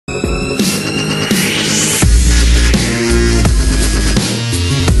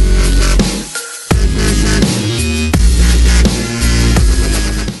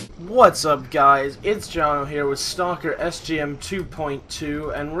What's up, guys? It's Jono here with S.T.A.L.K.E.R SGM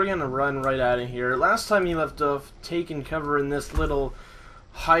 2.2, and we're gonna run right out of here. Last time you left off taking cover in this little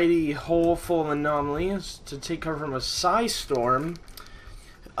hidey hole full of anomalies to take cover from a storm.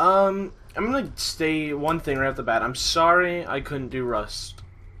 I'm gonna say one thing right off the bat. I'm sorry I couldn't do Rust.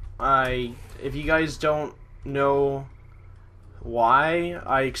 If you guys don't know why,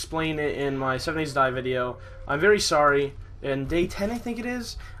 I explained it in my 7 Days Die video. I'm very sorry. In day 10, I think it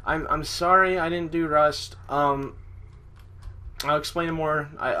is. I'm sorry I didn't do Rust. I'll explain it more.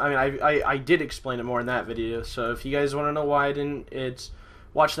 I did explain it more in that video. So if you guys want to know why I didn't,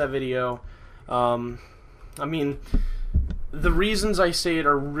 watch that video. I mean, the reasons I say it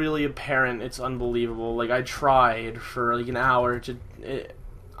are really apparent. It's unbelievable. Like, I tried for like an hour to.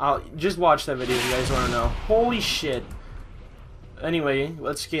 I'll just watch that video if you guys want to know. Holy shit. Anyway,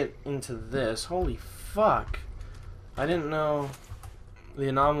 let's get into this. Holy fuck. I didn't know the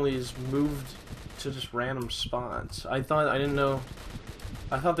anomalies moved to just random spots. I didn't know.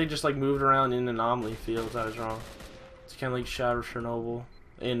 I thought they just like moved around in anomaly fields. I was wrong. It's kind of like Shadow Chernobyl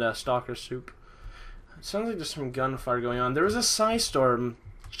and Stalker Soup. It sounds like there's some gunfire going on. There was a storm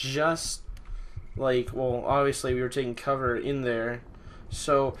just like, well, obviously we were taking cover in there,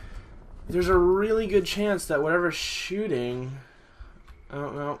 so there's a really good chance that whatever's shooting, I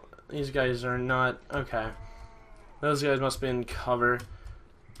don't know, these guys are not okay. Those guys must be in cover.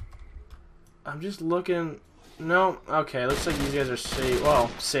 I'm just looking. No, okay. Looks like these guys are safe. Well,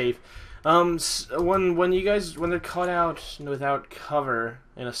 safe. When they're caught out without cover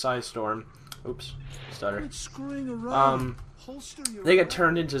in a storm, oops, stutter. They get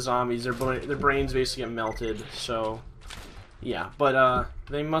turned into zombies. Their brains basically get melted. So, yeah. But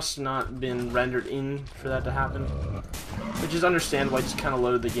they must not been rendered in for that to happen, which is understandable. I just kind of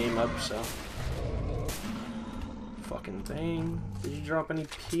loaded the game up, so. Fucking thing. Did you drop any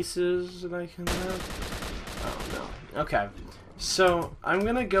pieces that I can have? Oh no. Okay. So I'm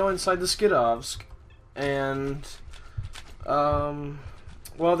gonna go inside the S.T.A.L.K.E.R and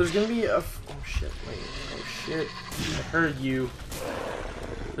well, there's gonna be a oh shit, wait, oh shit. I heard you.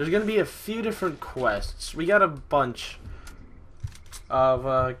 There's gonna be a few different quests. We got a bunch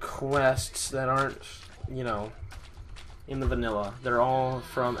of quests that aren't, you know, in the vanilla. They're all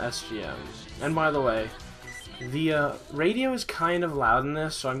from SGM. And by the way, the radio is kind of loud in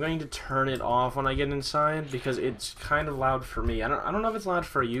this, so I'm going to turn it off when I get inside because it's kind of loud for me. I don't know if it's loud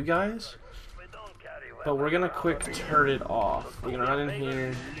for you guys, but we're gonna quick turn it off. We're gonna run in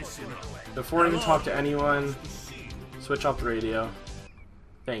here before I even talk to anyone. Switch off the radio.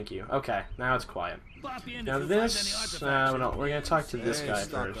 Thank you. Okay, now it's quiet. Now this, no, we're gonna talk to this guy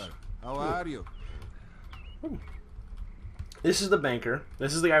first. How are you? Ooh. This is the banker.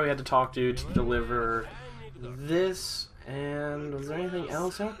 This is the guy we had to talk to deliver this, and was there anything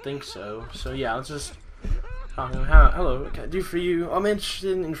else? I don't think so. So yeah, let's just talk to him. Hello, what can I do for you? I'm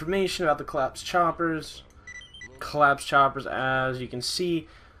interested in information about the collapsed choppers. Collapsed choppers, as you can see,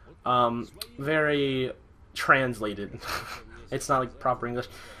 very translated. It's not like proper English.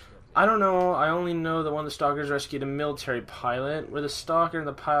 I don't know. I only know that one of the stalkers rescued a military pilot. Where the stalker and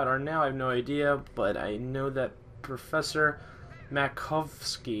the pilot are now, I have no idea. But I know that Professor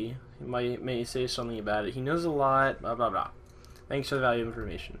Makovsky may say something about it. He knows a lot, blah blah blah. Thanks for the valuable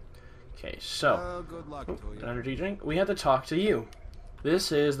information. Okay, so Good luck an to you. energy drink. We have to talk to you.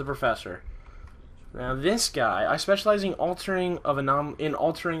 This is the professor. Now this guy, I specialize in altering of anomalous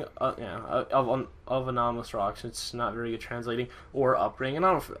rocks. It's not very good translating, or upgrading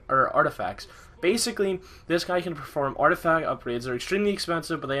or artifacts. Basically, this guy can perform artifact upgrades. They're extremely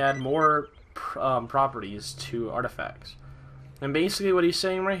expensive, but they add more properties to artifacts. And basically what he's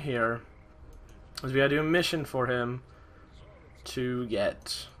saying right here is we gotta do a mission for him to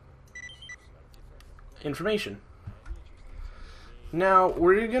get information. Now,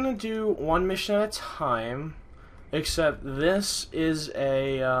 we're gonna do one mission at a time, except this is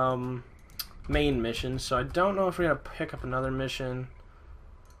a main mission, so I don't know if we're gonna pick up another mission,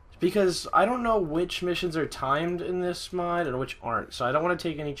 because I don't know which missions are timed in this mod and which aren't, so I don't want to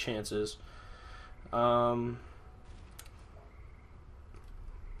take any chances.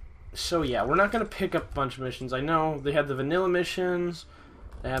 So yeah, we're not going to pick up a bunch of missions. I know they have the vanilla missions,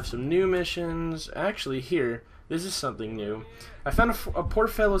 they have some new missions. Actually, here, this is something new. I found a poor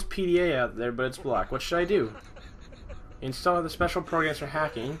fellow's PDA out there, but it's black. What should I do? Install the special programs for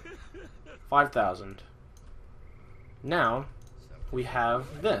hacking. 5,000. Now, we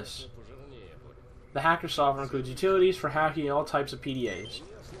have this. The hacker software includes utilities for hacking all types of PDAs.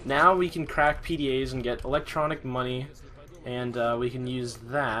 Now we can crack PDAs and get electronic money, and we can use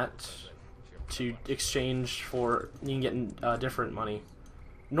that to exchange for, you can get different money.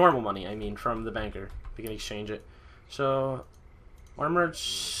 normal money, I mean, from the banker. We can exchange it. So, armored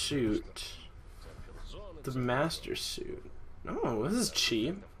suit. The master suit. Oh, this is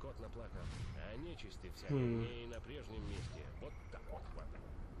cheap.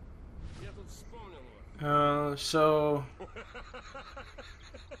 So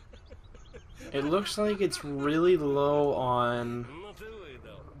it looks like it's really low on.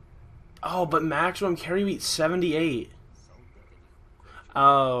 Oh, but maximum carry weight 78.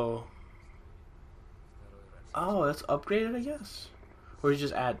 Oh. Oh, that's upgraded, I guess. Or you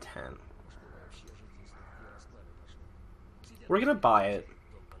just add 10. We're gonna buy it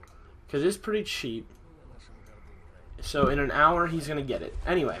because it's pretty cheap. So in an hour, he's gonna get it.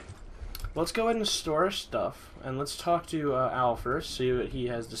 Anyway. Let's go ahead and store our stuff, and let's talk to Al first, see what he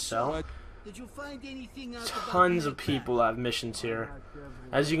has to sell. Did you find anything out Tons of people have missions here.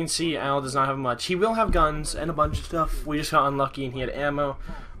 As you can see, Al does not have much. He will have guns and a bunch of stuff. We just got unlucky and he had ammo.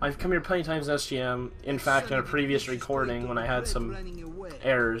 I've come here plenty of times in SGM. In fact, in a previous recording, when I had some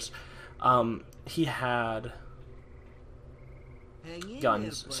errors, he had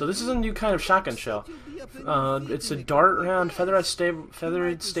guns. So this is a new kind of shotgun shell. It's a dart round, feathered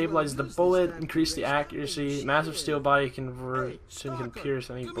stabilizes the bullet, increase the accuracy, massive steel body convert, so you can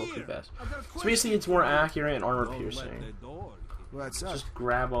pierce any bulletproof vest. So basically it's more accurate and armor piercing. Just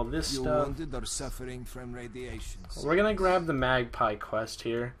grab all this stuff. We're gonna grab the Magpie quest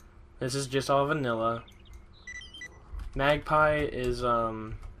here. This is just all vanilla. Magpie is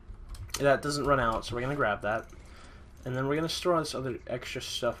that doesn't run out, so we're gonna grab that. And then we're going to store all this other extra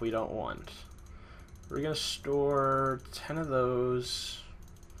stuff we don't want. We're going to store 10 of those.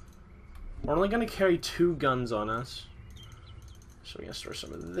 We're only going to carry 2 guns on us. So we're going to store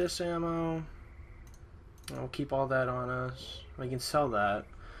some of this ammo. We'll keep all that on us. We can sell that.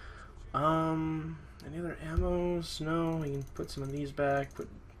 Any other ammos? No. We can put some of these back.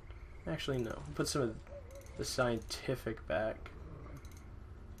 Actually, no. Put some of the scientific back.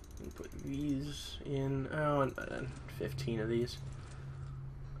 Put these in. Oh, and 15 of these.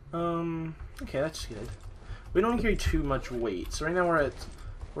 Okay, that's good. We don't carry too much weight, so right now we're at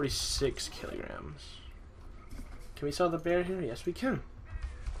 46 kilograms. Can we sell the bear here? Yes, we can.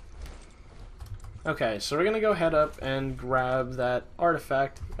 Okay, so we're gonna go head up and grab that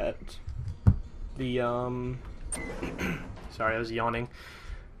artifact at the Sorry, I was yawning.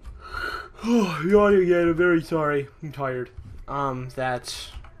 Yawning again. I'm very sorry. I'm tired.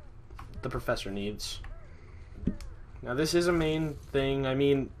 That the professor needs. Now this is a main thing. I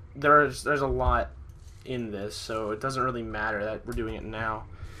mean, there's a lot in this, so it doesn't really matter that we're doing it now.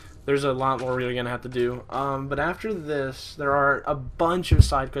 There's a lot more we're gonna have to do. But after this, there are a bunch of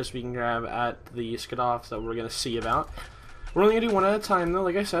side quests we can grab at the S.T.A.L.K.E.R that we're gonna see about. We're only gonna do one at a time though,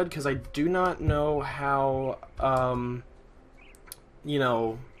 like I said, because I do not know how you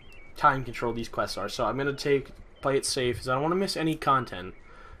know, time control these quests are. So I'm gonna play it safe because I don't want to miss any content.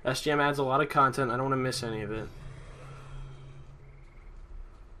 SGM adds a lot of content. I don't want to miss any of it.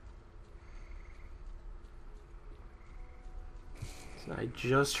 So I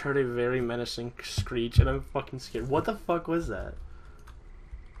just heard a very menacing screech and I'm fucking scared. What the fuck was that?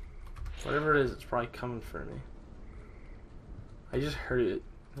 Whatever it is, it's probably coming for me. I just heard it.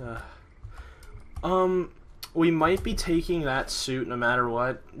 We might be taking that suit no matter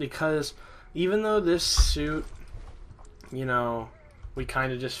what, because even though this suit, you know, we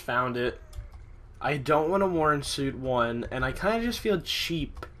kind of just found it, I don't want a worn suit, one, and I kind of just feel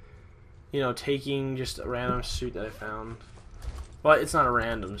cheap, you know, taking just a random suit that I found. Well, it's not a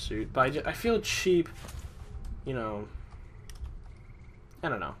random suit, but I feel cheap, you know. I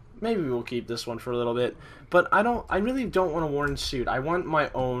don't know. Maybe we'll keep this one for a little bit, but I really don't want a worn suit. I want my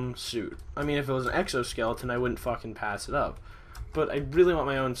own suit. I mean, if it was an exoskeleton, I wouldn't fucking pass it up. But I really want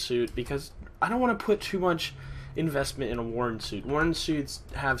my own suit because I don't want to put too much investment in a worn suit. Worn suits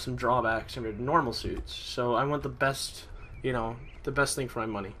have some drawbacks compared to normal suits, so I want the best, you know, the best thing for my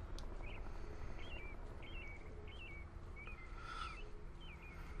money.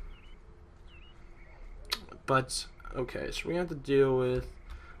 But okay, so we have to deal with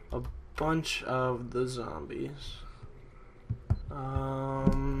a bunch of the zombies.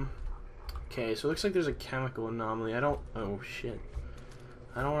 Okay, so it looks like there's a chemical anomaly. Oh shit.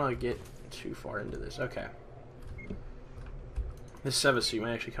 I don't want to get too far into this. Okay. This Seva suit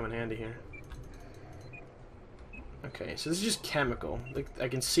might actually come in handy here. Okay, so this is just chemical. Like, I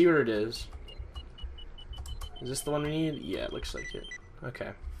can see where it is. Is this the one we need? Yeah, it looks like it.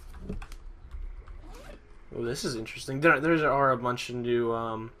 Okay. Oh, this is interesting. There are a bunch of new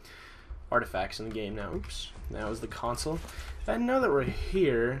artifacts in the game now. Oops. That was the console. And now that we're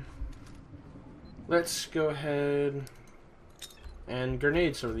here, let's go ahead and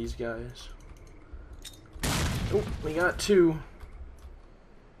grenade some of these guys. Oh, we got 2.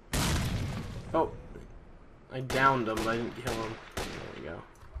 Oh, I downed him, but I didn't kill him. There we go.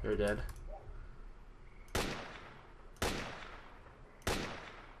 You're dead.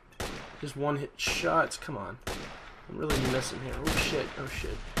 Just one-hit shots. Come on. I'm really missing here. Oh shit. Oh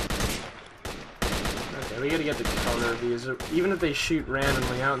shit. Okay, we gotta get the color of these. Even if they shoot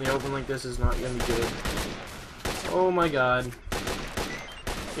randomly out in the open like this, is not gonna be good. Oh my god.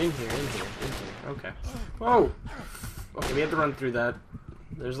 In here, in here, in here. Okay. Whoa! Okay, we have to run through that.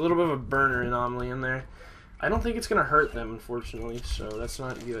 There's a little bit of a burner anomaly in there. I don't think it's gonna hurt them, unfortunately, so that's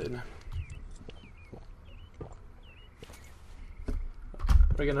not good.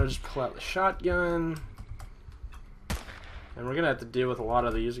 We're gonna just pull out the shotgun. And we're gonna have to deal with a lot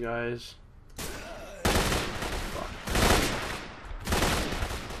of these guys. Fuck.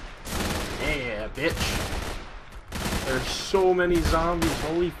 Yeah, bitch. There's so many zombies,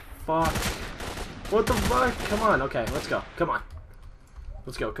 holy fuck. What the fuck? Come on, okay, let's go. Come on.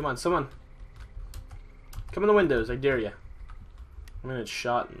 Let's go, come on, someone. Come in the windows, I dare you. I'm gonna get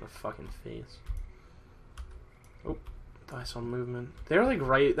shot in the fucking face. Oh, I thought I saw movement. They're like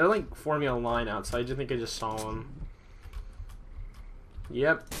they're like forming a line outside. I think I just saw them.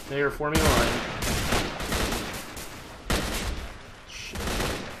 Yep, they are forming a line. Shit.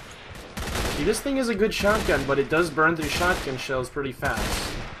 See, this thing is a good shotgun, but it does burn through shotgun shells pretty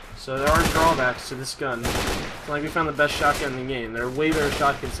fast. So there are drawbacks to this gun. It's like we found the best shotgun in the game. There are way better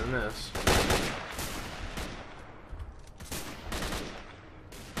shotguns than this.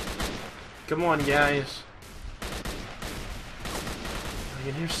 Come on, guys. I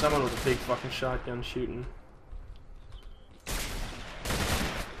can hear someone with a big fucking shotgun shooting.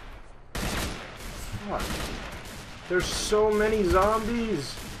 Fuck. There's so many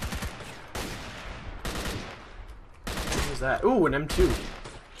zombies. What was that? Ooh, an M2.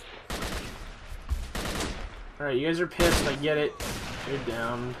 Alright, you guys are pissed. I get it. You're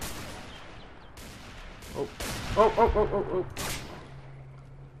down. Oh. Oh, oh, oh, oh, oh.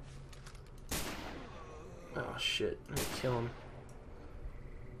 Oh, shit. I'm gonna kill him.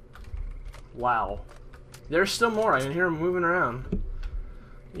 Wow. There's still more. I can hear them moving around.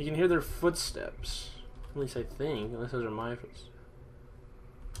 You can hear their footsteps. At least I think. Unless those are my footsteps.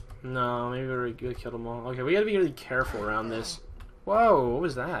 No, maybe we killed them all. Okay, we gotta be really careful around this. Whoa, what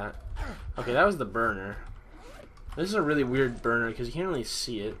was that? Okay, that was the burner. This is a really weird burner because you can't really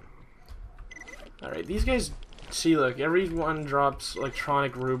see it. Alright, these guys... See, look, everyone drops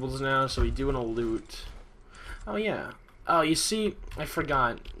electronic rubles now, so we do want to loot. Oh, yeah. Oh, you see, I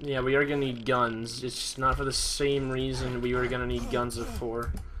forgot. Yeah, we are gonna need guns. It's just not for the same reason we were gonna need guns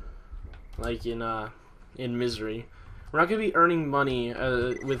before. Like in Misery. We're not gonna be earning money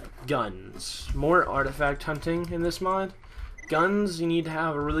with guns. More artifact hunting in this mod. Guns, you need to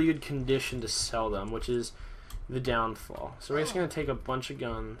have a really good condition to sell them, which is the downfall. So we're just gonna take a bunch of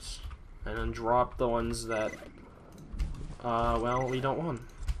guns and then drop the ones that, well, we don't want.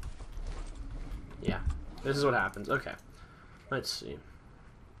 Yeah, this is what happens. Okay. Let's see.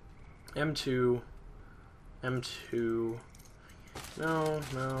 M2. M2. No,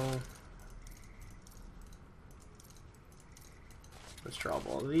 no. Let's drop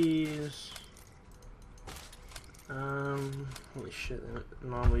all these. Holy shit, that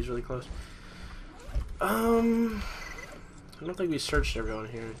anomaly's really close. I don't think we searched everyone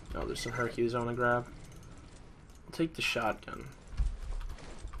here. Oh, there's some Hercules I want to grab. I'll take the shotgun.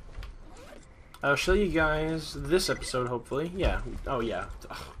 I'll show you guys this episode, hopefully. Yeah. Oh, yeah.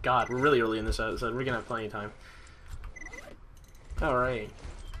 Oh, God, we're really early in this episode. We're gonna have plenty of time. Alright.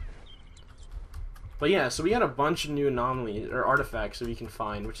 But yeah, so we got a bunch of new anomalies, or artifacts that we can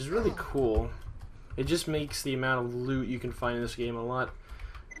find, which is really cool. It just makes the amount of loot you can find in this game a lot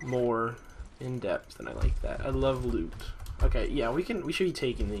more in-depth, and I like that. I love loot. Okay, yeah, we should be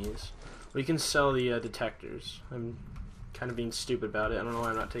taking these. We can sell the detectors. I'm kind of being stupid about it. I don't know why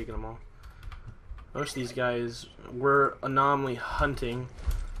I'm not taking them all. Most of these guys were anomaly hunting,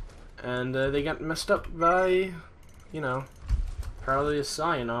 and they got messed up by, you know, probably a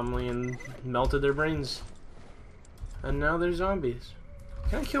psi anomaly and melted their brains. And now they're zombies.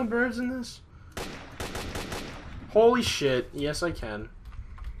 Can I kill birds in this? Holy shit, yes I can.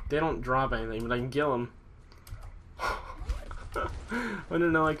 They don't drop anything, but I can kill them. I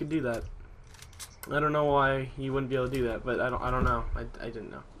didn't know I could do that. I don't know why you wouldn't be able to do that, but I don't know. I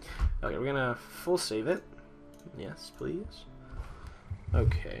didn't know. Okay, we're gonna full save it. Yes, please.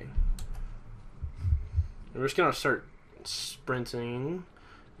 Okay. We're just gonna start sprinting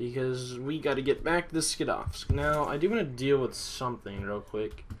because we gotta get back to the Skidovsk. Now, I do want to deal with something real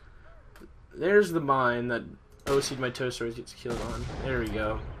quick. There's the mine that OC'd my toaster always gets killed on. There we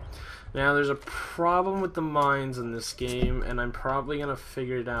go. Now there's a problem with the mines in this game, and I'm probably gonna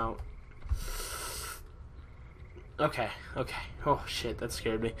figure it out. Okay. Oh shit, that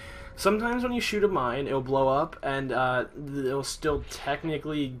scared me. Sometimes when you shoot a mine, it'll blow up, and it'll still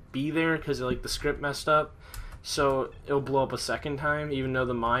technically be there because like the script messed up. So it'll blow up a second time, even though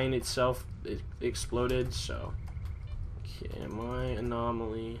the mine itself exploded. So, okay, my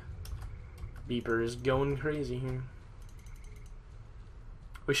anomaly beeper is going crazy here.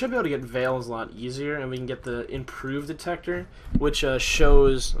 We should be able to get veils a lot easier, and we can get the improved detector, which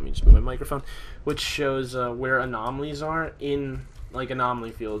shows. Let me just move my microphone. Which shows where anomalies are in like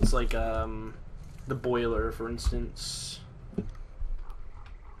anomaly fields, like the boiler, for instance.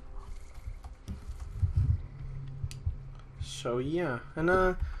 So yeah,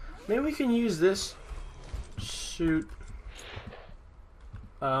 and maybe we can use this suit.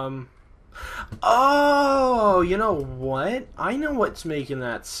 Oh, you know what? I know what's making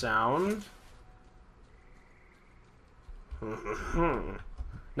that sound.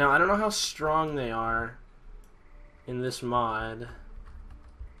 Now, I don't know how strong they are in this mod.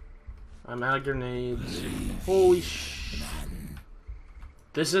 I'm out of grenades. Holy sh...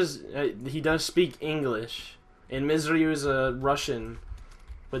 This is... he does speak English. In Misery, he was a Russian.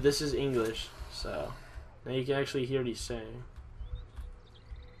 But this is English, so... Now you can actually hear what he's saying.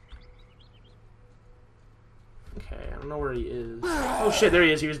 Okay, I don't know where he is. Oh shit, there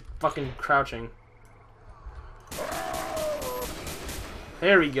he is. He was fucking crouching.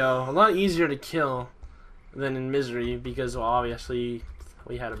 There we go. A lot easier to kill than in Misery because, well, obviously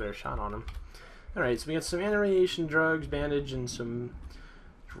we had a better shot on him. Alright, so we got some anti-radiation drugs, bandage, and some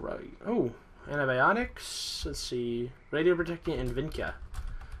drug. Oh, antibiotics. Let's see. Radio protecting and Vinca.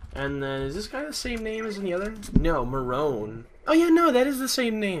 And then, is this guy the same name as any other? No, Marone. Oh yeah, no, that is the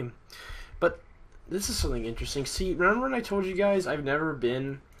same name. But this is something interesting. See, remember when I told you guys I've never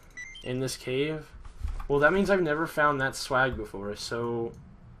been in this cave? Well, that means I've never found that swag before, so...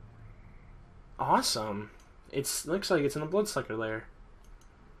 Awesome. It looks like it's in the Bloodsucker lair.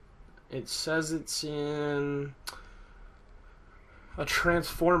 It says it's in... a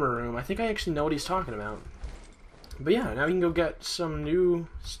transformer room. I think I actually know what he's talking about. But yeah, now we can go get some new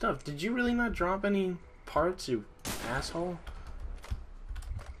stuff. Did you really not drop any parts, you asshole?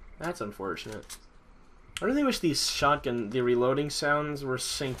 That's unfortunate. I really wish these shotgun, the reloading sounds were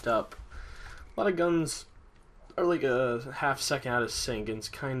synced up. A lot of guns are like a half second out of sync, and it's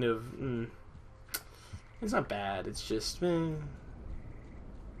kind of, it's not bad, it's just, Oh.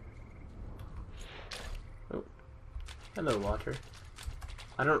 Hello, water.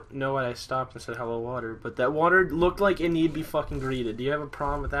 I don't know why I stopped and said hello, water, but that water looked like it needed to be fucking greeted. Do you have a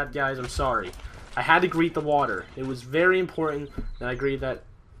problem with that, guys? I'm sorry. I had to greet the water. It was very important that I greet that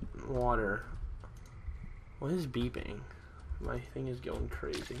water. What is beeping? My thing is going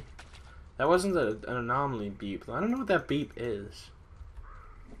crazy. That wasn't an anomaly beep. I don't know what that beep is.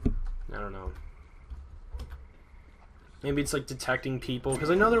 I don't know. Maybe it's like detecting people, because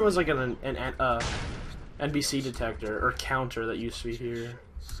I know there was like an NBC detector or counter that used to be here,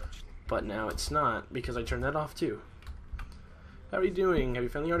 but now it's not because I turned that off too. How are you doing? Have you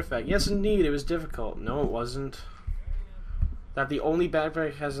found the artifact? Yes, indeed. It was difficult. No, it wasn't. That the only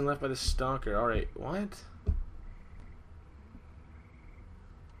backpack hasn't left by the stalker. All right, what?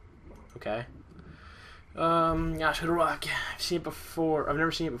 Okay. Gosh, rock. I've seen it before. I've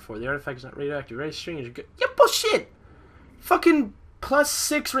never seen it before. The artifact is not radioactive. Very strange. Yeah, bullshit. Fucking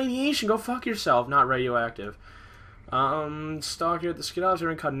 +6 radiation. Go fuck yourself. Not radioactive. Stalker at the Skid-Offs.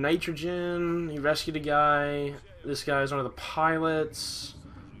 Everyone called Nitrogen. He rescued a guy. This guy is one of the pilots.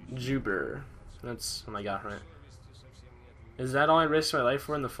 Jupiter. That's what I got right. Is that all I risked my life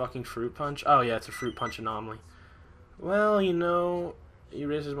for in the fucking fruit punch? Oh yeah, it's a fruit punch anomaly. Well, you know, you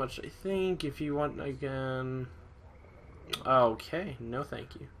risk as much as I think. If you want, I can... Okay, no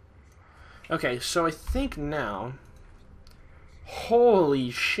thank you. Okay, so I think now... Holy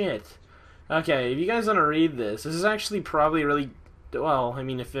shit. Okay, if you guys want to read this, this is actually probably really... Well, I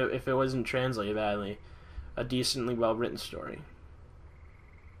mean, if it wasn't translated badly, a decently well-written story.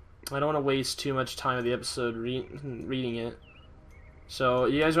 I don't want to waste too much time of the episode reading it. So,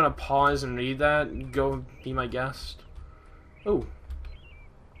 you guys want to pause and read that? Go be my guest. Oh.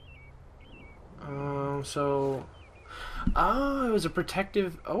 So... Oh, it was a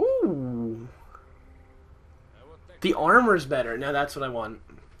protective... Oh! The armor's better. Now that's what I want.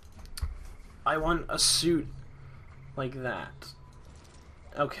 I want a suit like that.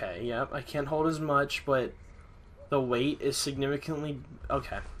 Okay, yep. I can't hold as much, but the weight is significantly...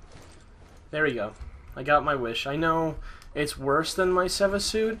 Okay. There we go. I got my wish. I know it's worse than my Seva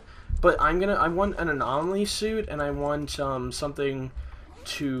suit, But I want an anomaly suit, and I want something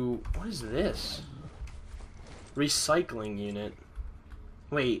to, what is this? Recycling unit.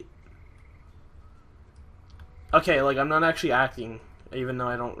 Wait. Okay, like I'm not actually acting, even though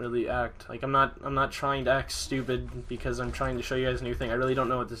I don't really act. Like I'm not trying to act stupid because I'm trying to show you guys a new thing. I really don't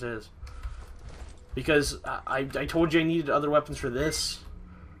know what this is. Because I told you I needed other weapons for this.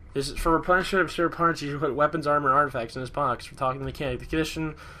 This is for replenishment of spare parts. You should put weapons, armor, and artifacts in this box. For talking mechanic, the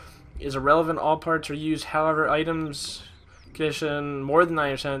condition is irrelevant. All parts are used. However, items condition more than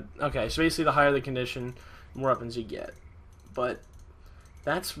 9%. Okay, so basically, the higher the condition, the more weapons you get. But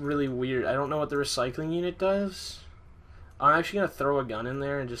that's really weird. I don't know what the recycling unit does. I'm actually gonna throw a gun in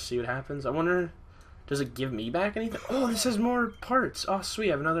there and just see what happens. I wonder, does it give me back anything? Oh, this has more parts. Oh, sweet.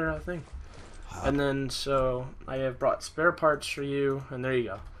 I have another thing. And then, so, I have brought spare parts for you, and there you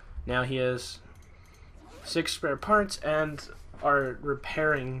go. Now he has 6 spare parts, and our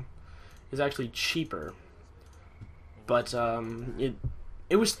repairing is actually cheaper. But,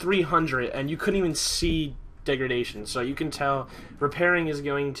 it was 300, and you couldn't even see degradation, so you can tell repairing is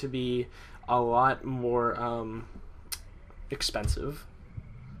going to be a lot more, expensive.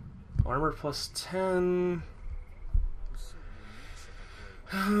 Armor plus 10...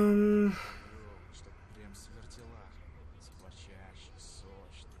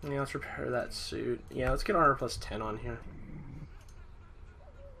 yeah, let's repair that suit. Yeah, let's get armor plus 10 on here.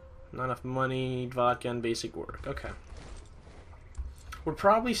 Not enough money, vodka, and basic work. Okay. We're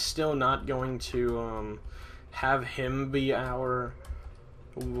probably still not going to have him be our,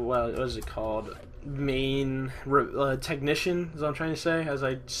 what is it called? Main technician, is what I'm trying to say, as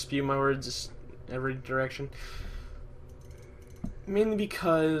I spew my words every direction. Mainly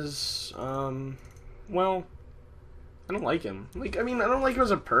because, well, I don't like him. Like, I mean, I don't like him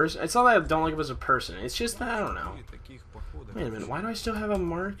as a person. It's not that I don't like him as a person. It's just that I don't know. Wait a minute. Why do I still have a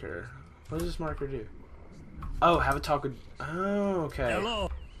marker? What does this marker do? Oh, have a talk with... Oh, okay.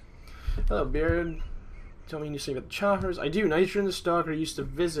 Hello. Hello, Beard. Tell me you see about the choppers. I do. Niger and the Stalker used to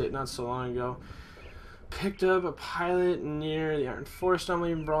visit not so long ago. Picked up a pilot near the Iron Forest. I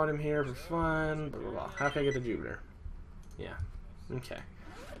even brought him here for fun. Blah, blah, blah. How can I get to Jupiter? Yeah. Okay.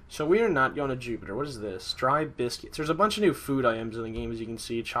 So we are not going to Jupiter. What is this? Dry biscuits. There's a bunch of new food items in the game, as you can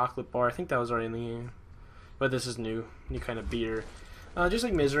see. Chocolate bar. I think that was already in the game. But this is new. New kind of beer. Just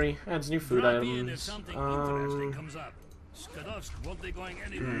like Misery. Adds new food items.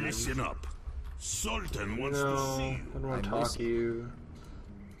 Listen up. Sultan wants No. to see you. I don't want to talk to you.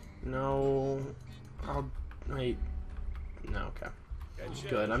 No. I'll... Wait. No, okay.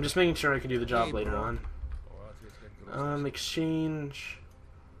 Good. I'm just making sure I can do the job later on. Exchange...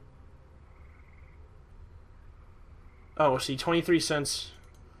 Oh, see, 23 cents.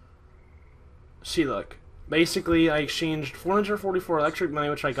 See, look. Basically, I exchanged 444 electric money,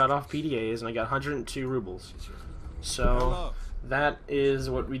 which I got off PDAs, and I got 102 rubles. So, that is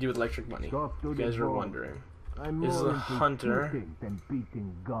what we do with electric money. If you guys are wondering. This is a hunter.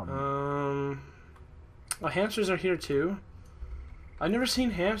 Oh, hamsters are here, too. I've never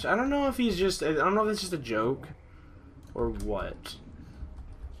seen hamsters. I don't know if he's just... I don't know if it's just a joke. Or what.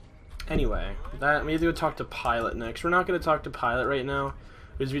 Anyway, that maybe we'll talk to Pilot next. We're not going to talk to Pilot right now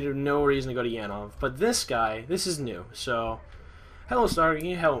because we have no reason to go to Yanov. But this guy, this is new. So, hello, Star. Can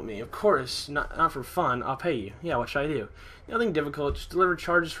you help me? Of course, not for fun. I'll pay you. Yeah, what should I do? Nothing difficult. Just deliver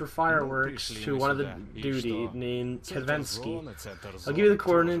charges for fireworks to one of the duty named Kavensky. I'll give you the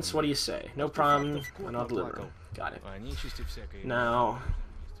coordinates. What do you say? No problem, and I'll deliver them. Got it. Now,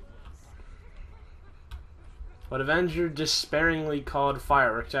 what Avenger despairingly called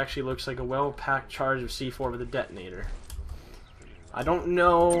fireworks actually looks like a well-packed charge of C4 with a detonator. I don't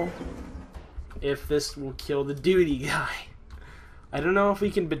know if this will kill the duty guy. I don't know if we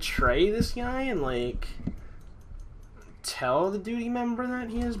can betray this guy and, like, tell the duty member that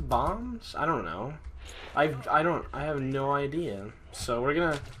he has bombs. I don't know. I have no idea. So we're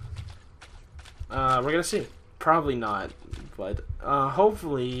gonna see. Probably not, but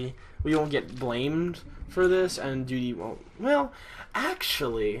hopefully we won't get blamed for this, and duty won't. Well,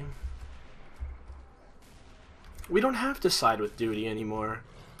 actually, we don't have to side with duty anymore.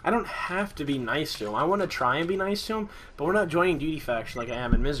 I don't have to be nice to him. I want to try and be nice to him, but we're not joining duty faction like I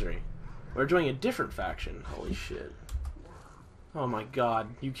am in Misery. We're joining a different faction. Holy shit. Oh my god,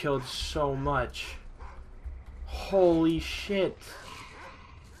 you killed so much. Holy shit.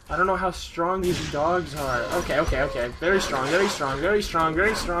 I don't know how strong these dogs are. Okay, okay, okay. Very strong, very strong, very strong,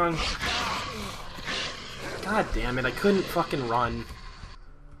 very strong. God damn it, I couldn't fucking run.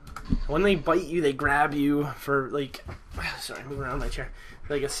 When they bite you, they grab you for, like... Sorry, move around my chair.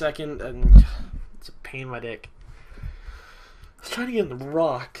 For like a second, and it's a pain in my dick. I was trying to get in the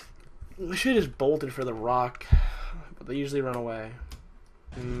rock, We should have just bolted for the rock, but they usually run away.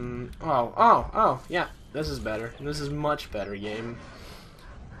 Oh, yeah. This is better. This is much better, game.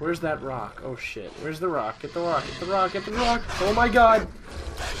 Where's that rock? Oh shit. Where's the rock? Get the rock, get the rock, get the rock! Oh my god!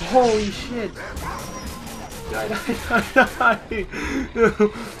 Holy shit! Die.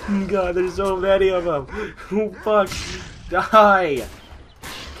 God, there's so many of them. Oh fuck. Die!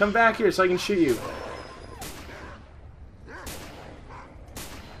 Come back here so I can shoot you.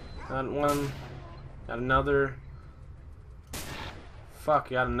 Got one. Got another.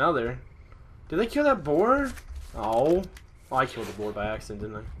 Fuck, got another. Did they kill that boar? Oh. Oh, I killed the boar by accident,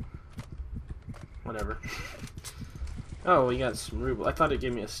 didn't I? Whatever. Oh, we got some rubles. I thought it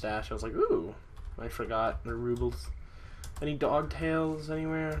gave me a stash. I was like, ooh. I forgot. The rubles. Any dog tails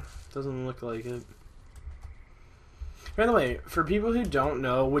anywhere? Doesn't look like it. By the way, for people who don't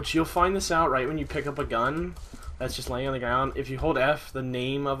know, which you'll find this out right when you pick up a gun that's just laying on the ground, if you hold F, the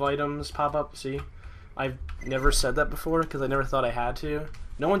name of items pop up, see? I've never said that before because I never thought I had to.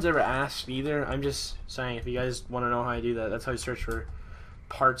 No one's ever asked either. I'm just saying, if you guys want to know how I do that, that's how you search for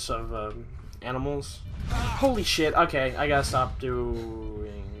parts of animals. Holy shit, okay, I gotta stop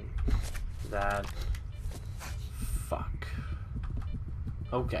doing that. Fuck.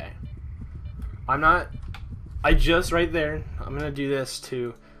 Okay. I just, right there, I'm gonna do this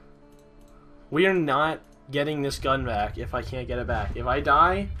too. We are not getting this gun back if I can't get it back. If I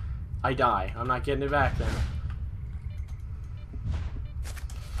die, I die. I'm not getting it back then.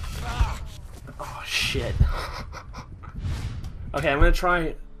 Oh, shit. Okay, I'm gonna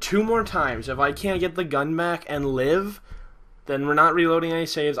try 2 more times. If I can't get the gun back and live, then we're not reloading any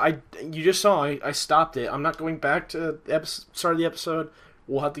saves. You just saw, I stopped it. I'm not going back to the start of the episode.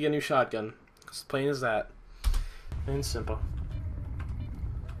 We'll have to get a new shotgun. As plain as that. And simple.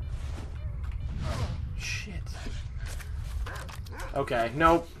 Shit. Okay,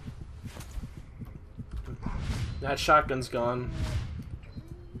 nope. That shotgun's gone.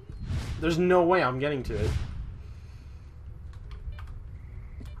 There's no way I'm getting to it.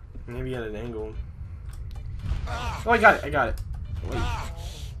 Maybe at an angle. Oh, I got it. Wait.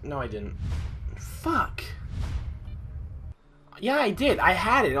 No, I didn't. Fuck. Yeah, I did. I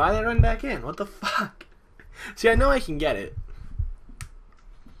had it. Why did I run back in? What the fuck? See, I know I can get it.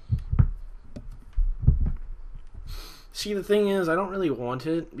 See, the thing is, I don't really want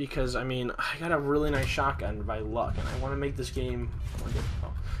it because, I mean, I got a really nice shotgun by luck, and I want to make this game more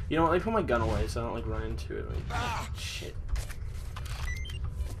difficult. You know what? Let me put my gun away so I don't, like, run into it. Wait. Shit.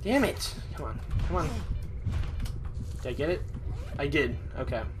 Damn it! Come on. Come on. Did I get it? I did.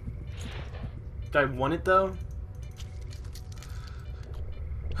 Okay. Did I want it, though?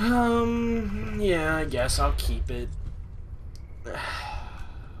 Yeah, I guess I'll keep it.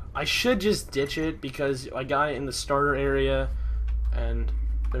 I should just ditch it because I got it in the starter area and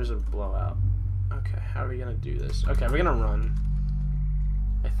there's a blowout. Okay, how are we gonna do this? Okay, we're gonna run.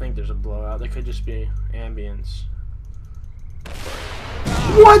 I think there's a blowout. That could just be ambience.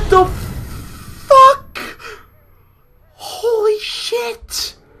 What the fuck? Holy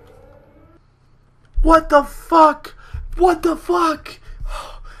shit! What the fuck? What the fuck?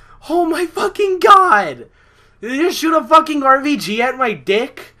 Oh my fucking god! Did you just shoot a fucking RPG at my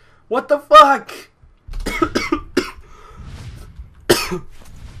dick? What the fuck?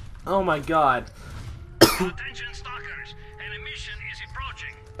 Oh my god. Attention stalkers, an mission is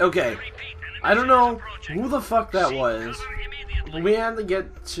approaching. Okay. I don't know who the fuck that was. But we had to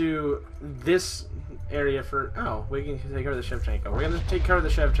get to this area for... Oh, we can take care of the Shevchenko. We're gonna take care of the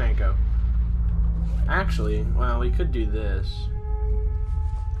Shevchenko. Actually, well, we could do this.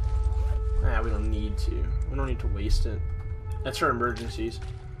 Nah, we don't need to. We don't need to waste it. That's for emergencies.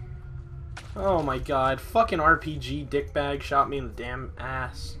 Oh my god. Fucking RPG dickbag shot me in the damn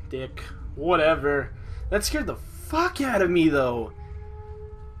ass. Dick. Whatever. That scared the fuck out of me, though.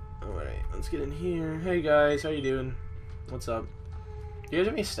 Alright, let's get in here. Hey guys, how you doing? What's up? Do you guys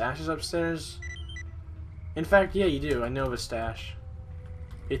have any stashes upstairs? In fact, yeah, you do. I know of a stash.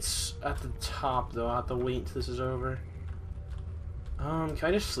 It's at the top, though. I'll have to wait until this is over. Can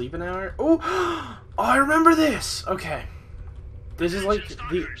I just sleep an hour? Oh! Oh, I remember this! Okay. This is like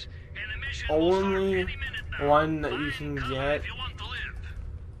the only one that you can get.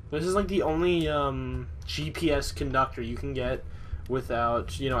 This is like the only GPS conductor you can get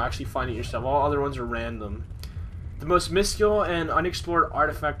without, you know, actually finding it yourself. All other ones are random. The most mystical and unexplored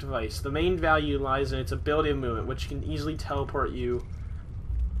artifact device. The main value lies in its ability of movement, which can easily teleport you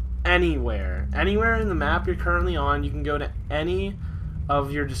anywhere. Anywhere in the map you're currently on, you can go to any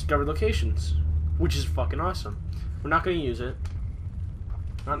of your discovered locations, which is fucking awesome. We're not going to use it.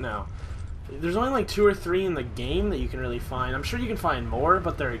 Not now. There's only like 2 or 3 in the game that you can really find. I'm sure you can find more,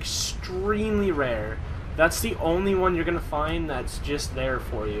 but they're extremely rare. That's the only one you're gonna find that's just there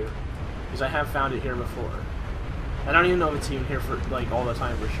for you. Because I have found it here before. I don't even know if it's even here for like all the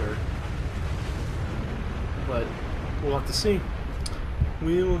time for sure. But we'll have to see.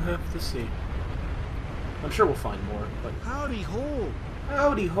 We will have to see. I'm sure we'll find more, but Howdy ho!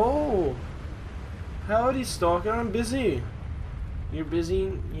 howdy ho! Howdy, Stalker, I'm busy. You're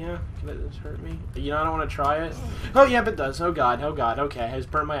busy? Yeah? Can that just hurt me? You know, I don't want to try it. Oh, yep, it does. Oh, God. Oh, God. Okay, it's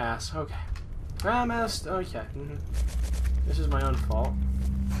burnt my ass. Okay. I'm asked. Okay. This is my own fault.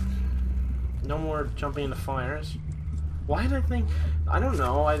 No more jumping into fires. Why did I think... I don't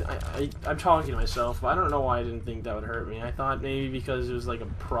know. I'm talking to myself, but I don't know why I didn't think that would hurt me. I thought maybe because it was like a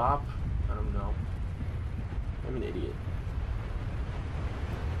prop. I don't know. I'm an idiot.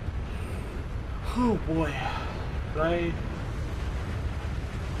 Oh, boy. Right?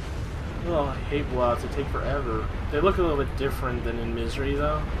 Oh, I hate blowouts. They take forever. They look a little bit different than in Misery,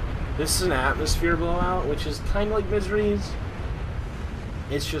 though. This is an atmosphere blowout, which is kind of like Misery's.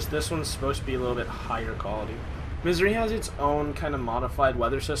 It's just this one's supposed to be a little bit higher quality. Misery has its own kind of modified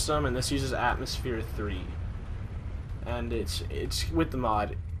weather system, and this uses Atmosphere 3. And it's with the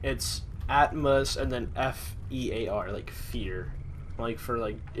mod. It's Atmos and then F-E-A-R, like fear. Like for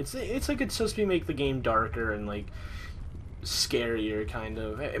like it's like it's supposed to make the game darker and like scarier, kind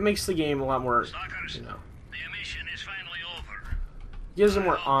of. It makes the game a lot more, Stalkers, you know, the mission is finally over. gives it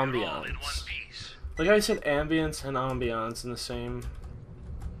more I hope you're all in one ambiance. piece. Like I said, ambience and ambiance in the same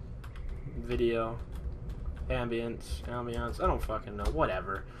video. Ambience, I don't fucking know.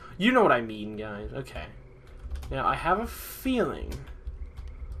 Whatever. You know what I mean, guys. Okay. Now, I have a feeling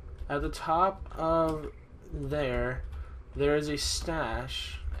at the top of there is a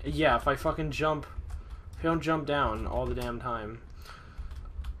stash. Yeah, if I fucking jump... If I don't jump down all the damn time.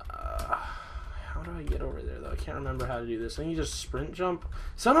 How do I get over there, though? I can't remember how to do this. I think you just sprint jump.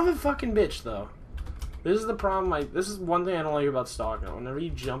 Son of a fucking bitch, though. This is the problem. This is one thing I don't like about S.T.A.L.K.E.R. Whenever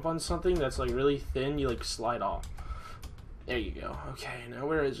you jump on something that's like really thin, you like slide off. There you go. Okay, now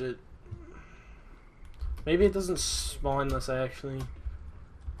where is it? Maybe it doesn't spawn unless I actually...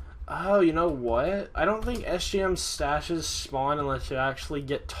 Oh, you know what? I don't think SGM stashes spawn unless you actually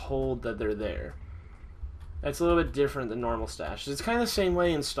get told that they're there. That's a little bit different than normal stashes. It's kind of the same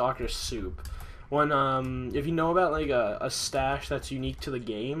way in Stalker Soup. When, if you know about like a stash that's unique to the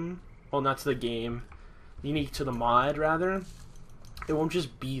game, well, not to the game, unique to the mod, rather, it won't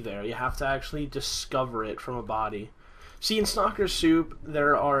just be there. You have to actually discover it from a body. See, in Stalker Soup,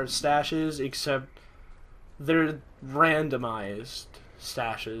 there are stashes, except they're randomized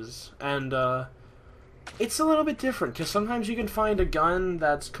stashes, and it's a little bit different, because sometimes you can find a gun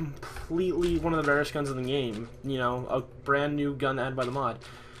that's completely one of the rarest guns in the game, you know, a brand new gun added by the mod.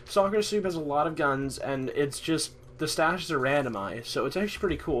 Stalker Soup has a lot of guns, and it's just, the stashes are randomized, so it's actually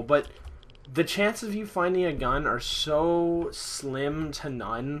pretty cool, but the chances of you finding a gun are so slim to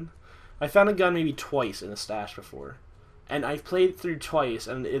none. I found a gun maybe twice in a stash before. And I've played through twice,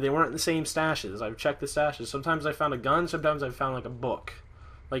 and they weren't the same stashes. I've checked the stashes. Sometimes I found a gun, sometimes I found like a book.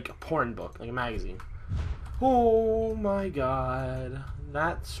 Like a porn book, like a magazine. Oh my god.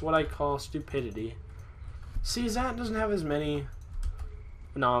 That's what I call stupidity. See, Zaton doesn't have as many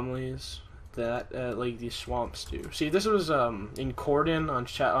anomalies that like these swamps do. See, if this was in Cordon on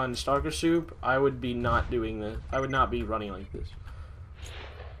Stalker Soup, I would be not doing this. I would not be running like this.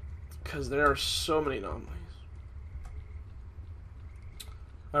 Because there are so many anomalies.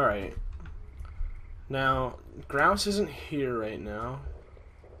 Alright. Now, Grouse isn't here right now.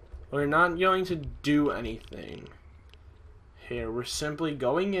 We're not going to do anything here. We're simply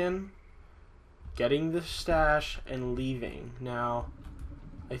going in, getting the stash, and leaving. Now,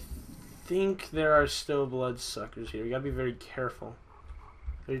 I think there are still bloodsuckers here. You gotta be very careful.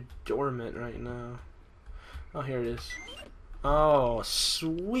 They're dormant right now. Oh, here it is. Oh,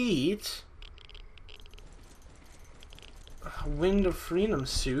 sweet! Winged of Freedom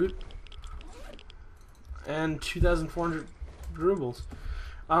suit and 2,400 rubles.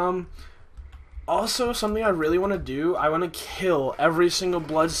 Also, something I really want to do, I want to kill every single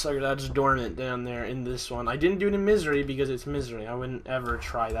bloodsucker that's dormant down there in this one. I didn't do it in Misery because it's Misery. I wouldn't ever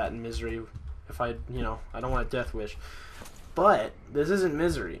try that in Misery if I, you know, I don't want a death wish. But this isn't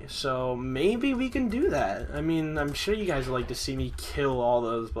Misery, so maybe we can do that. I mean, I'm sure you guys would like to see me kill all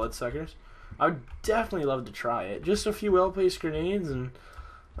those bloodsuckers. I would definitely love to try it. Just a few well-placed grenades, and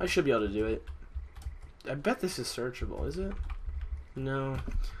I should be able to do it. I bet this is searchable, is it? No.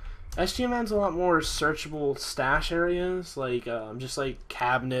 SGM has a lot more searchable stash areas, like just like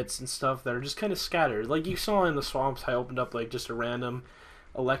cabinets and stuff that are just kind of scattered. Like you saw in the swamps, I opened up like just a random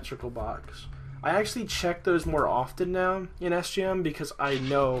electrical box. I actually check those more often now in SGM because I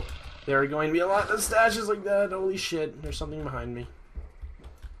know there are going to be a lot of stashes like that. Holy shit, there's something behind me.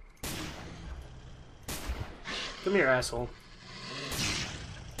 Come here, asshole.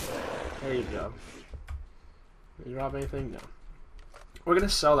 There you go. Did you drop anything? No. We're gonna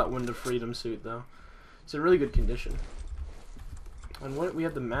sell that Wind of Freedom suit though. It's in really good condition. And what we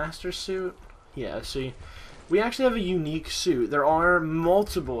have the master suit? Yeah, see. We actually have a unique suit. There are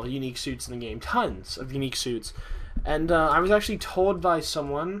multiple unique suits in the game. Tons of unique suits. And I was actually told by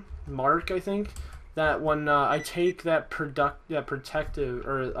someone, Mark I think, that when I take that protective,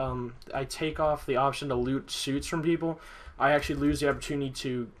 or I take off the option to loot suits from people, I actually lose the opportunity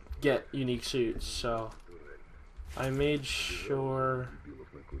to get unique suits. So I made sure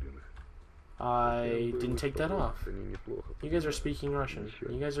I didn't take that off. You guys are speaking Russian.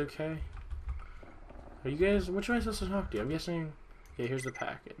 Are you guys okay? Are you guys... Which am I supposed to talk to? I'm guessing... Okay, here's the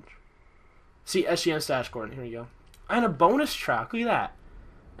package. See, SGM stash cord. Here we go. And a bonus track. Look at that.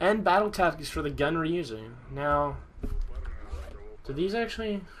 And battle tactics for the gun we're using. Now... Do these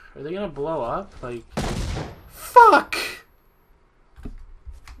actually... Are they gonna blow up? Like... Fuck!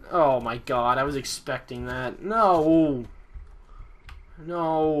 Oh my god, I was expecting that. No!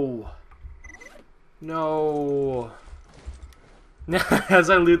 No! No!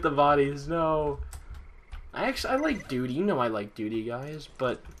 As I loot the bodies, no! I like duty. You know I like duty, guys,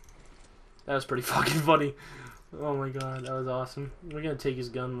 but that was pretty fucking funny. Oh my god, that was awesome. We're gonna take his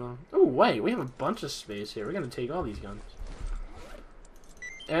gun though. Oh wait, we have a bunch of space here. We're gonna take all these guns.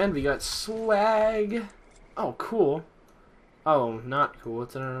 And we got swag. Oh, cool. Oh, not cool.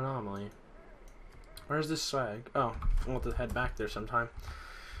 It's an anomaly. Where's this swag? Oh, I'll have to head back there sometime.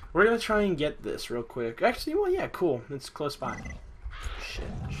 We're gonna try and get this real quick. Actually, well, yeah, cool. It's close by. Shit.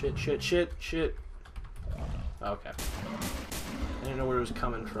 Okay. I didn't know where it was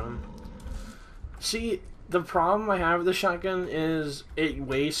coming from. See, the problem I have with the shotgun is it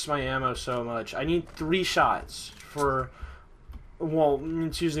wastes my ammo so much. I need 3 shots for... Well,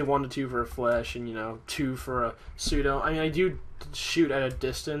 it's usually 1 to 2 for a flash and, you know, 2 for a pseudo. I mean, I do shoot at a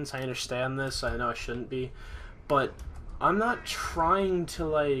distance. I understand this. I know I shouldn't be. But I'm not trying to,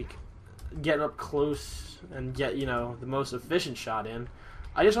 like, get up close and get, you know, the most efficient shot in.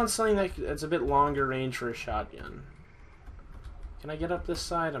 I just want something that's a bit longer range for a shotgun. Can I get up this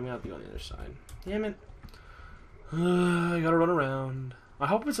side? I'm gonna have to go on the other side. Damn it. I gotta run around. I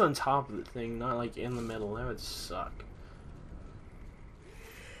hope it's on top of the thing, not like in the middle. That would suck.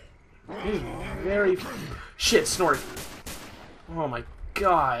 This is very... Shit, snort. Oh my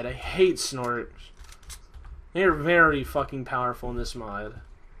god, I hate snorts. They're very fucking powerful in this mod.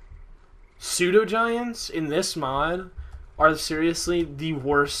 Pseudo giants in this mod are seriously the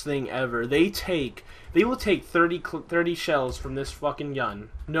worst thing ever. They will take 30 shells from this fucking gun.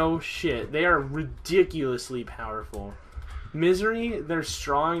 No shit. They are ridiculously powerful. Misery, they're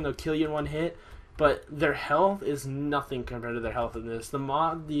strong, they'll kill you in 1 hit, but their health is nothing compared to their health in this. The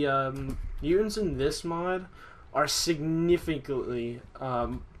mutants in this mod are significantly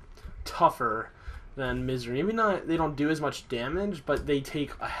tougher than Misery. Maybe not, they don't do as much damage, but they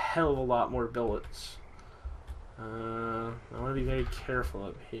take a hell of a lot more bullets. I want to be very careful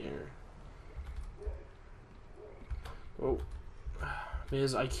up here. Oh,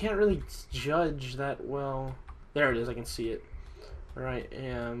 because I can't really judge that well. There it is, I can see it. Where I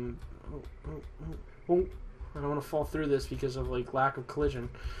am. Oh, I don't want to fall through this because of like lack of collision.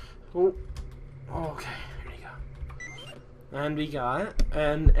 Oh, okay, here you go. And we got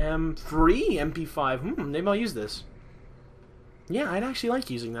an M3 MP5. Maybe I'll use this. Yeah, I'd actually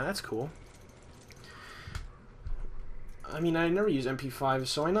like using that. That's cool. I mean, I never use MP5,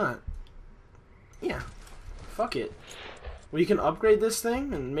 so why not? Yeah, fuck it. We can upgrade this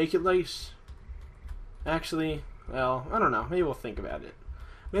thing and make it nice. Actually, well, I don't know. Maybe we'll think about it.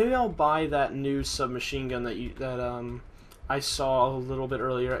 Maybe I'll buy that new submachine gun that I saw a little bit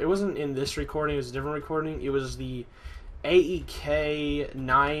earlier. It wasn't in this recording. It was a different recording. It was the AEK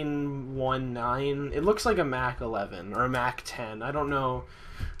 919. It looks like a Mac 11 or a Mac 10. I don't know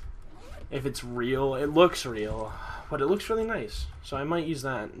if it's real. It looks real, but it looks really nice. So I might use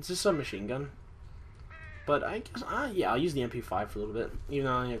that. It's a submachine gun. But I guess, yeah, I'll use the MP5 for a little bit, even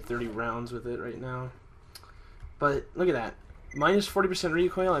though I only have 30 rounds with it right now. But look at that. Minus 40%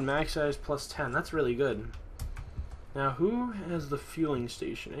 recoil and max size plus 10. That's really good. Now, who has the fueling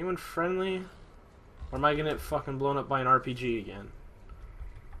station? Anyone friendly? Or am I going to get fucking blown up by an RPG again?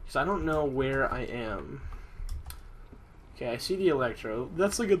 Because I don't know where I am. Okay, I see the electro.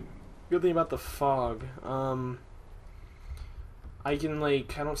 That's the good thing about the fog. I can,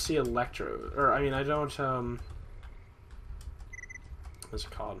 like, I don't see electro. Or, I mean, I don't, what's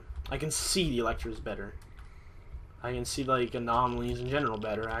it called? I can see the electors better. I can see like anomalies in general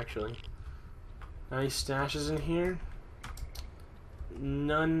better, actually. Any stashes in here?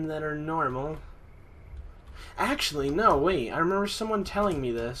 None that are normal. Actually, no, wait. I remember someone telling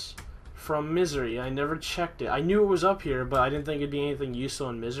me this from Misery. I never checked it. I knew it was up here, but I didn't think it'd be anything useful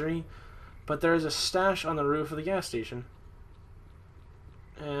in Misery. But there is a stash on the roof of the gas station.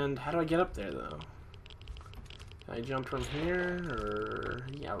 And how do I get up there, though? Can I jump from here? Or...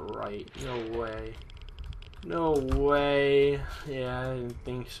 yeah, right. No way. No way. Yeah, I didn't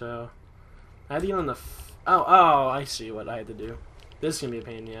think so. I had to get on the... oh, I see what I had to do. This is going to be a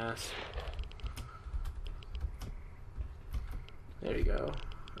pain in the ass. There you go.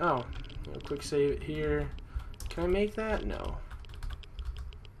 Oh, quick save it here. Can I make that? No.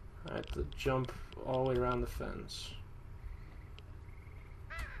 I have to jump all the way around the fence.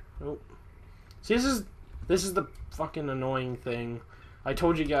 Nope. See, this is the fucking annoying thing. I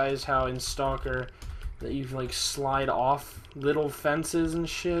told you guys how in S.T.A.L.K.E.R that you can like slide off little fences and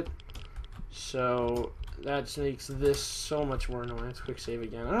shit. So that makes this so much more annoying. Let's quick save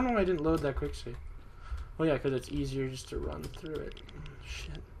again. I don't know why I didn't load that quick save. Oh yeah, because it's easier just to run through it.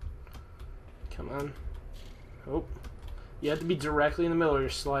 Shit. Come on. Oh. You have to be directly in the middle or you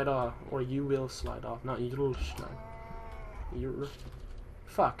slide off. Or you will slide off. Not you will slide. You're...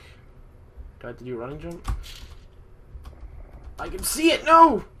 fuck. Do I have to do a running jump? I can see it!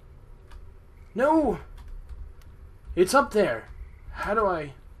 No! No! It's up there! How do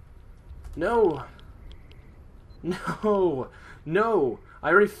I... no! No! No! I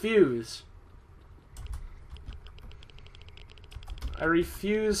refuse! I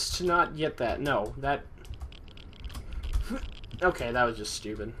refuse to not get that. No, that... okay, that was just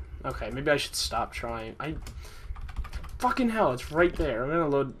stupid. Okay, maybe I should stop trying. Fucking hell, it's right there. I'm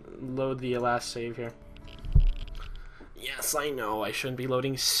gonna load the last save here. Yes, I know, I shouldn't be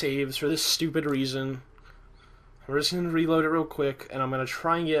loading saves for this stupid reason. I'm just gonna reload it real quick, and I'm gonna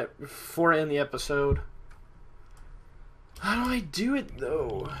try and get before I end the episode. How do I do it,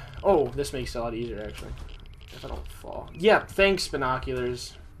 though? Oh, this makes it a lot easier, actually. If I don't fall. Yeah, thanks,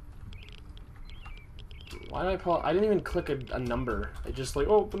 binoculars. Why did I pull? I didn't even click a number. I just like,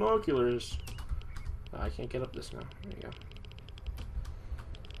 oh, binoculars. Oh, I can't get up this now. There you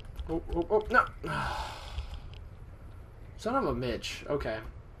go. Oh, no. Son of a bitch. Okay.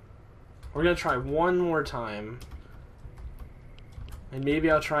 We're gonna try one more time. And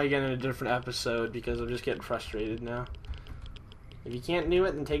maybe I'll try again in a different episode because I'm just getting frustrated now. If you can't do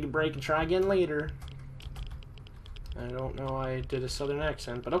it, then take a break and try again later. I don't know why I did a southern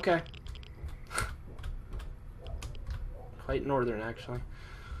accent, but okay. Quite northern, actually.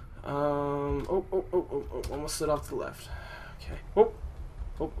 Almost slid off to the left. Okay.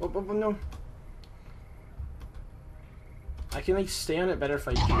 No. I can, like, stay on it better if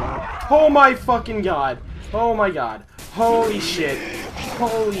I do. Oh my fucking god! Oh my god. Holy shit.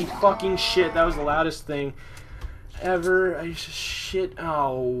 Holy fucking shit. That was the loudest thing ever. I just shit.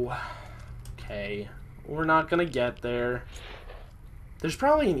 Oh. Okay. We're not gonna get there. There's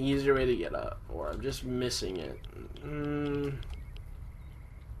probably an easier way to get up, or I'm just missing it.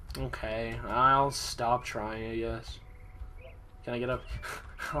 Okay, I'll stop trying, I guess. Can I get up?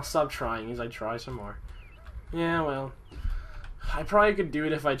 I'll stop trying as I try some more. Yeah, well. I probably could do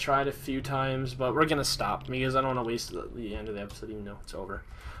it if I tried a few times, but we're gonna stop because I don't want to waste the end of the episode even though it's over.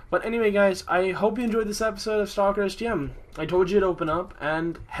 But anyway, guys, I hope you enjoyed this episode of S.T.A.L.K.E.R SGM. I told you it'd open up,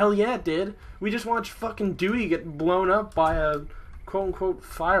 and hell yeah, it did. We just watched fucking Dewey get blown up by a quote-unquote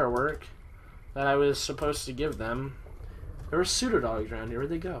firework that I was supposed to give them. There were pseudo dogs around here. Where'd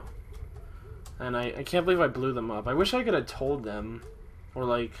they go? And I can't believe I blew them up. I wish I could have told them, or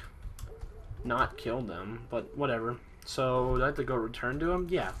like, not killed them, but whatever. So, do I have to go return to them?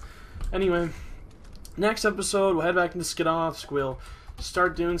 Yeah. Anyway, next episode, we'll head back into S.T.A.L.K.E.R. We'll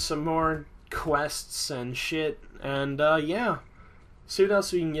start doing some more quests and shit. And, yeah. See what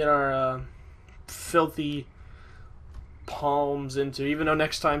else we can get our, filthy palms into, even though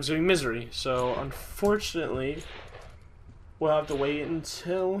next time's doing Misery. So, unfortunately, we'll have to wait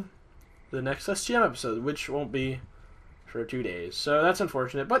until the next SGM episode, which won't be for 2 days. So, that's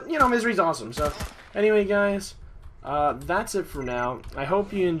unfortunate. But, you know, Misery's awesome. So, anyway, guys, that's it for now. I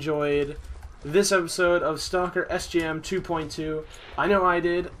hope you enjoyed this episode of S.T.A.L.K.E.R SGM 2.2. I know I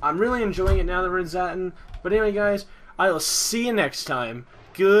did. I'm really enjoying it now that we're in Zaton. But anyway, guys, I will see you next time.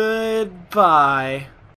 Goodbye.